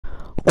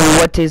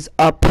What is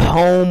up,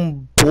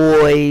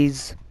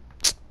 homeboys?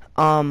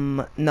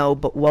 No,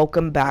 but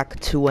welcome back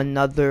to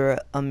another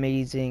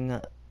amazing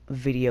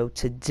video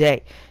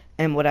today.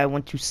 And what I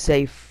want to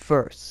say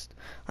first,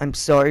 I'm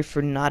sorry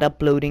for not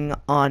uploading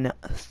on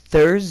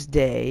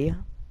Thursday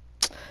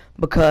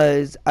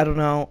because I don't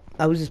know,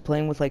 I was just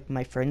playing with like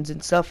my friends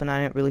and stuff and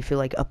I didn't really feel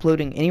like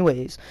uploading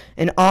anyways.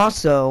 And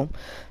also,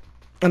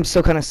 I'm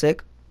still kind of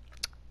sick.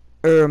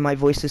 My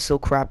voice is so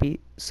crappy.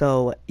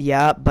 So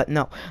yeah, but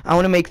no, I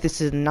want to make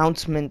this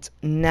announcement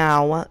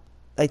now.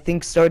 I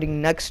think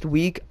starting next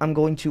week, I'm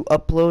going to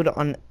upload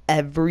on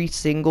every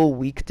single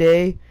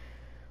weekday,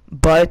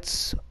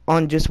 but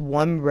on just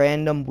one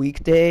random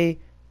weekday,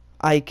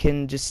 I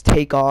can just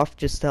take off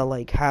just to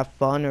like have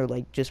fun or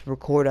like just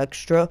record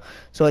extra.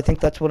 So I think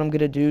that's what I'm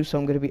gonna do. So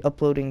I'm gonna be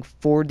uploading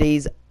 4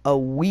 days a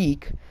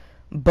week,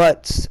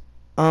 but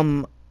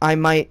I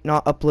might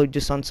not upload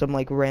just on some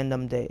like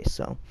random day.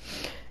 So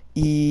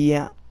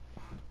yeah,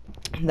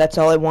 that's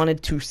all I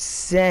wanted to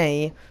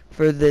say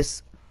for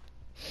this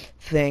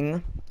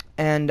thing.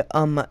 And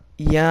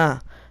yeah,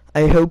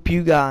 I hope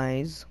you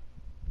guys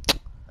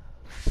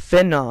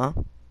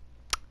finna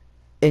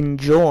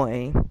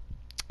enjoy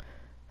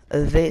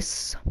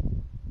this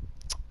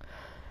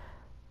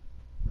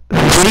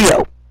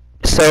video.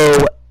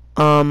 So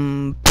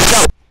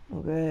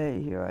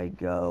okay, here I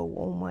go.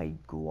 Oh my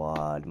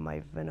god,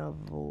 my finna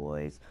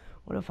voice.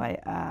 What if I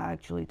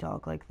actually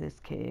talk like this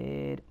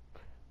kid?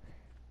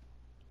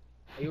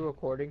 Are you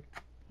recording?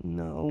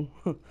 No.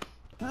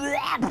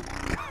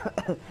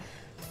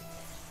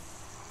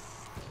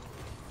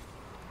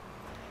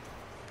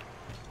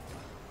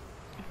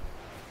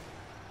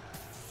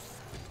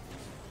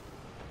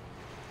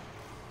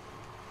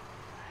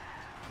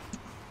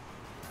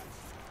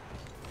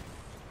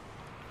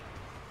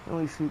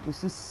 Holy shoot,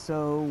 this is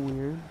so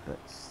weird, but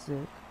sick.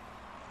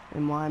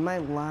 And why am I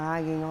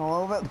lagging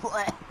all over the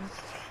place?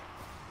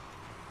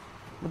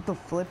 What the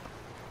flip?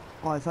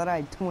 Oh, I thought I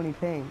had 20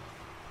 ping.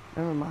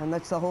 Never mind,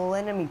 that's the whole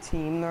enemy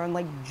team. They're in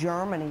like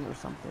Germany or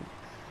something.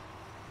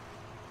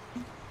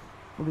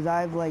 Because I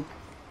have like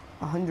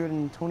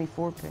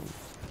 124 ping.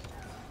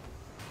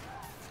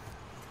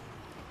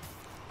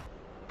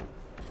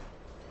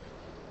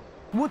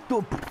 What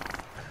the?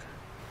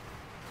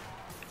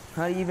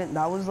 How do you even?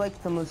 That was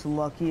like the most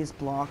luckiest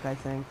block I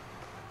think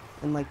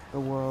in like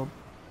the world.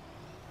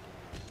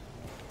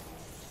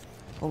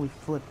 Holy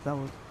flip! That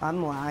was.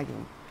 I'm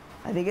lagging.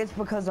 I think it's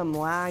because I'm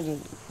lagging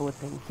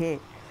flipping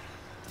kick.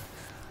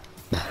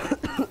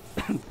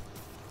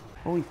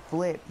 Holy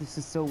flip! This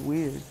is so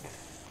weird.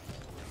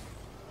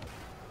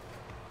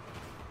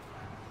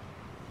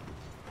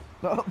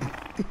 Oh.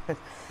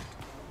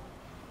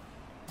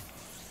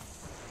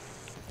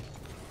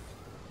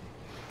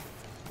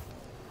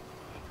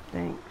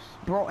 Thanks.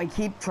 Bro, I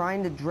keep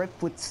trying to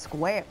drift with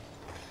square.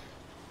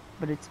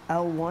 But it's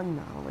L1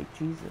 now, like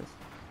Jesus.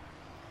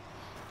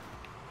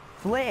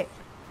 Flip!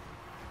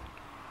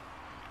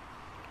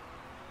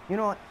 You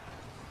know what?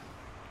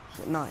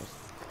 Nice.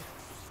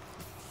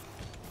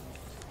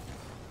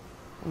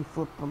 And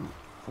flip them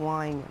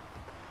flying.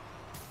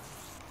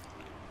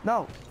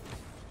 No!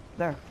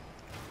 There.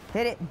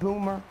 Hit it,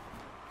 Boomer.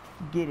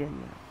 Get in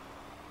there.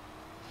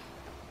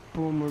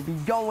 Boomer be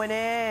going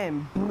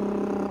in!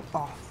 Brrr.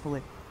 Oh,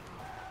 flip.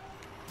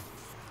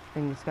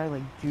 And this guy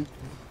like juked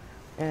me.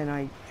 And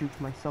I juked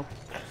myself.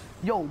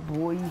 Yo,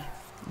 boy.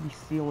 Be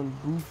stealing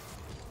boost.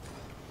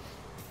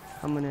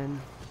 Coming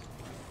in.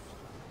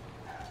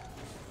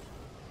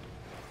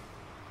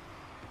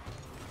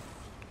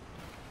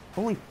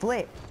 Holy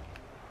flip.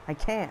 I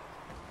can't.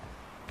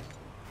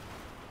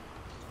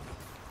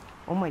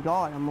 Oh my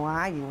god, I'm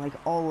lagging like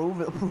all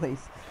over the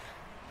place.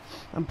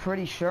 I'm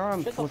pretty sure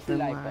I'm flipping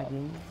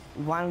lagging.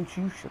 Why don't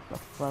you shut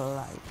the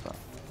life up?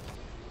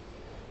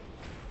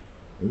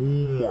 Oh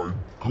my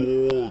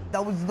god.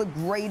 That was the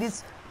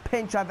greatest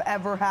pinch I've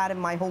ever had in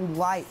my whole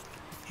life.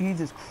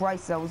 Jesus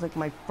Christ, that was like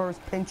my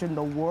first pinch in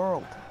the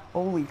world.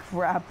 Holy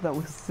crap, that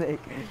was sick.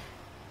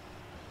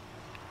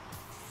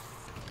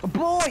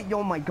 Boy,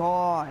 oh my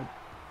god.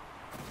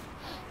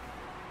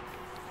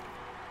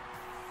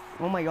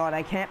 Oh my god,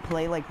 I can't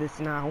play like this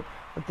now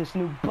with this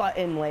new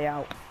button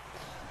layout.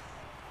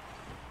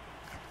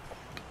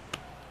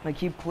 I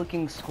keep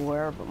clicking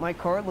square, but my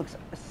card looks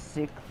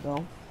sick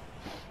though.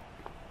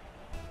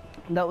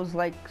 That was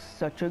like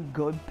such a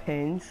good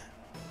pinch.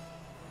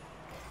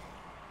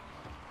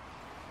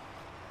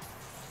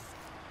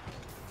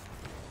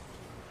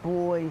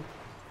 Boy,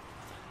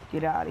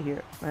 get out of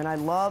here. And I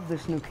love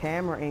this new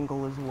camera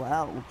angle as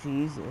well.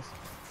 Jesus.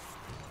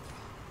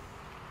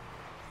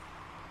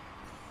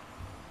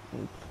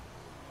 Oops.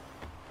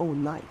 Oh,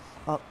 nice.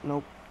 Oh,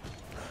 nope.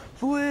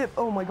 Flip!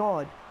 Oh my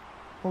god.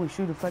 Holy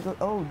shoot, if I go.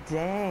 Oh,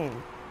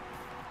 dang.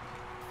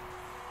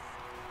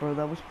 Bro,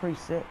 that was pretty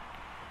sick.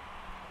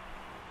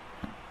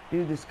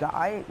 Dude, this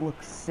guy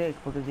looks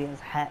sick because he has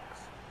hex.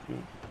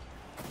 Dude.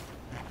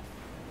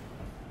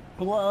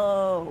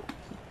 Whoa!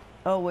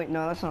 Oh, wait,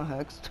 no, that's not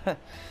hexed.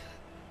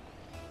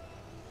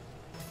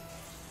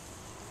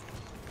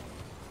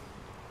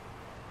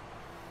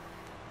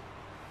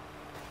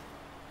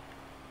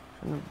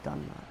 Shouldn't have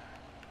done that.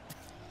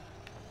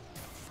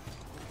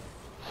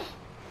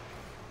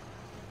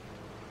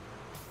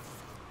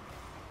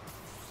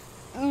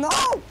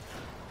 No!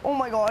 Oh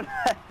my god.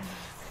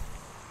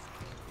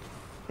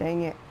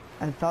 Dang it.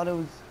 I thought it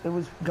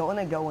was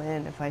gonna go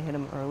in if I hit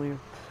him earlier.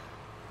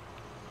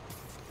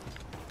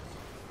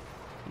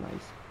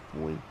 Nice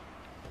boy.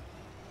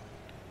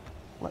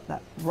 Let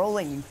that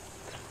rolling.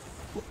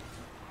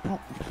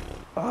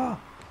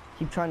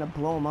 Keep trying to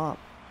blow him up.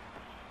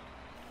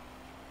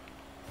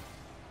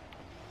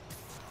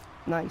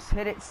 Nice.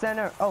 Hit it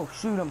center. Oh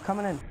shoot, I'm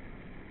coming in.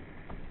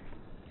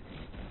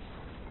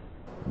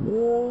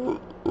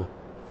 What?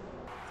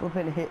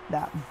 Flippin' hit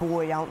that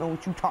boy. I don't know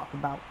what you talk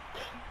about.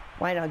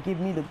 Why not give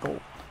me the goal?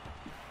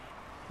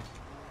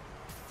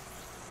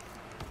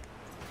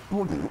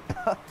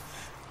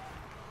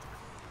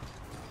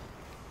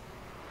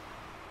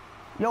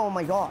 Yo, oh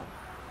my god.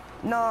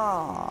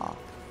 Nah.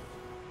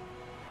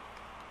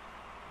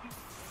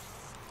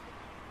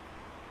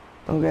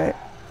 Okay.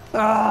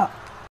 Ah.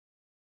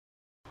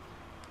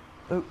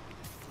 Oh.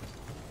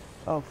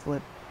 Oh,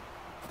 flip.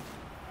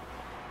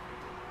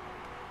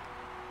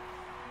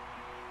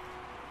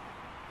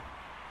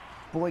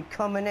 Boy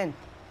coming in.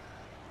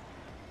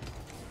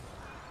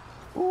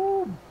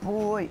 Oh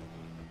boy.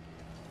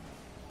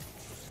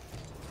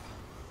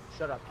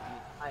 Shut up.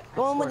 I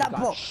Go on swear with to that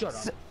God, ball.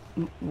 shut up.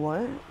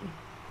 What?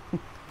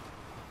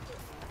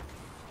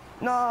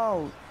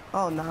 No.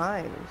 Oh,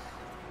 nice.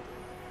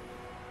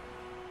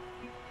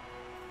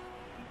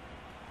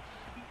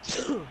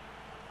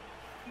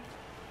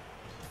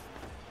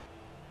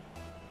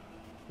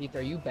 Heath,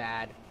 are you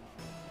bad?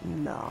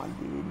 Nah,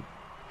 dude.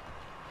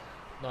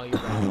 No, you're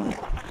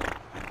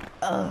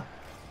bad.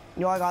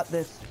 Yo, I got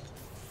this.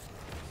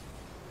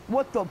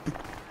 What the?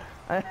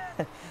 I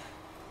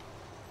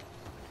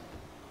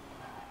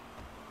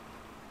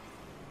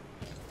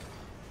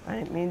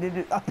didn't mean to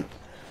do.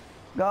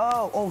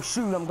 Go! Oh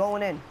shoot! I'm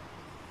going in.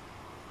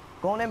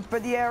 Going in for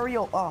the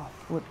aerial. Oh,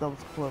 flip! That was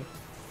close.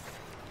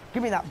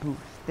 Give me that boost.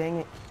 Dang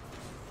it!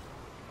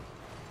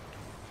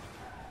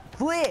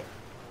 Flip!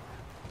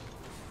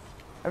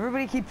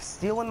 Everybody keeps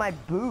stealing my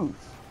boost.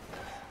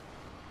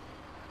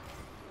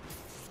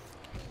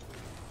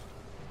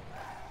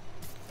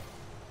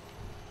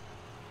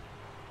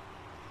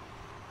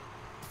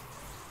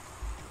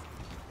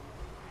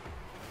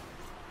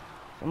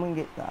 Someone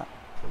get that.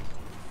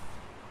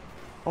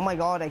 Oh my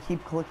god, I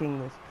keep clicking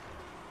this.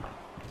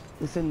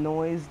 This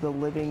annoys the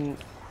living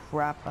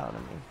crap out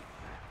of me.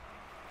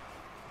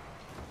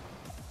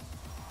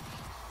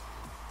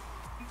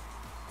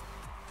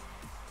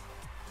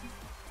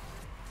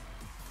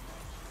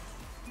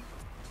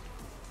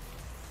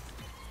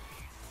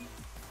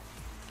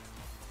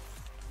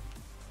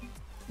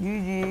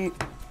 GG.